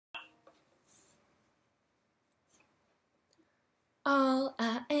All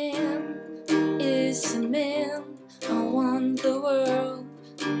I am is a man. I want the world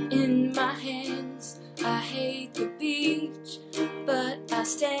in my hands. I hate the beach, but I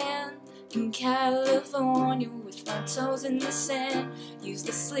stand in California with my toes in the sand. Use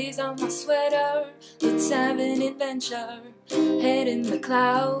the sleeves on my sweater, let's have an adventure. Head in the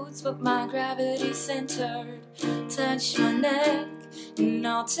clouds, but my gravity's centered. Touch my neck and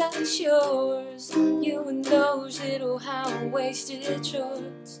I'll touch yours. You and those little high-waisted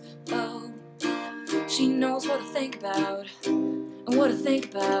shorts. Oh, she knows what to think about and what to think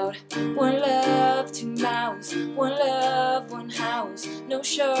about. One love, two mouths. One love, one house. No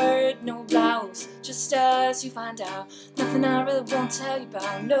shirt, no blouse. Just us, you find out. Nothing I really won't tell you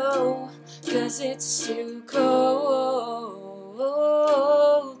about, no, 'cause it's too cold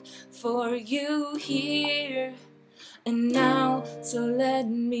for you here and now. So let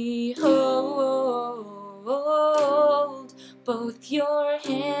me hold both your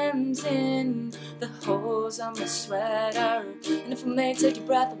hands in the holes on my sweater. And if it may take your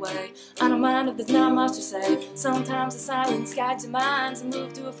breath away, I don't mind if there's not much to say. Sometimes the silence guides your minds and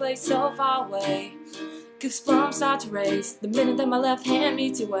move to a place so far away. Goosebumps start to race the minute that my left hand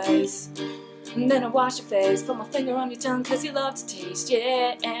meets your waist. And then I wash your face, put my finger on your tongue 'cause you love to taste,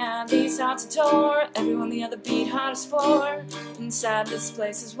 yeah. And these hearts adore everyone the other beat heart is for. Inside this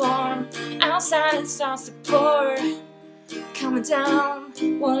place is warm, outside it starts to pour. Coming down,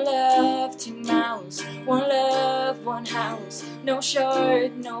 one love, two mouths. One love, one house. No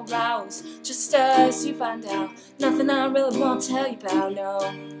shirt, no blouse. Just us, you find out. Nothing I really won't tell you about,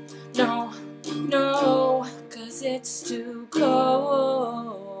 no, no, no, 'cause it's too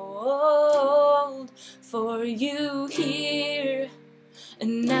cold for you here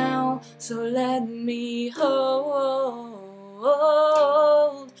and now. So let me hold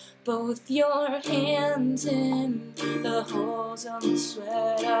both your hands in the holes on the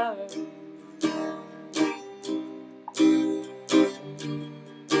sweater.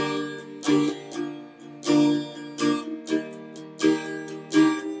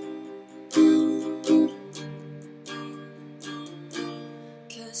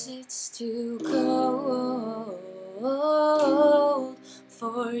 'Cause it's too cold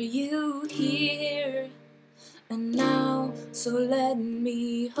for you here and now. So let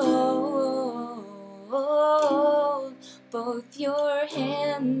me hold both your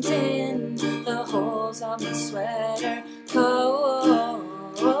hands in the holes of my sweater. Cold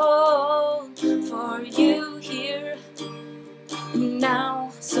for you here and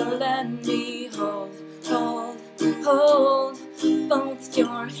now. So let me hold both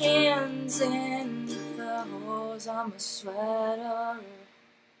your hands in the holes on my sweater.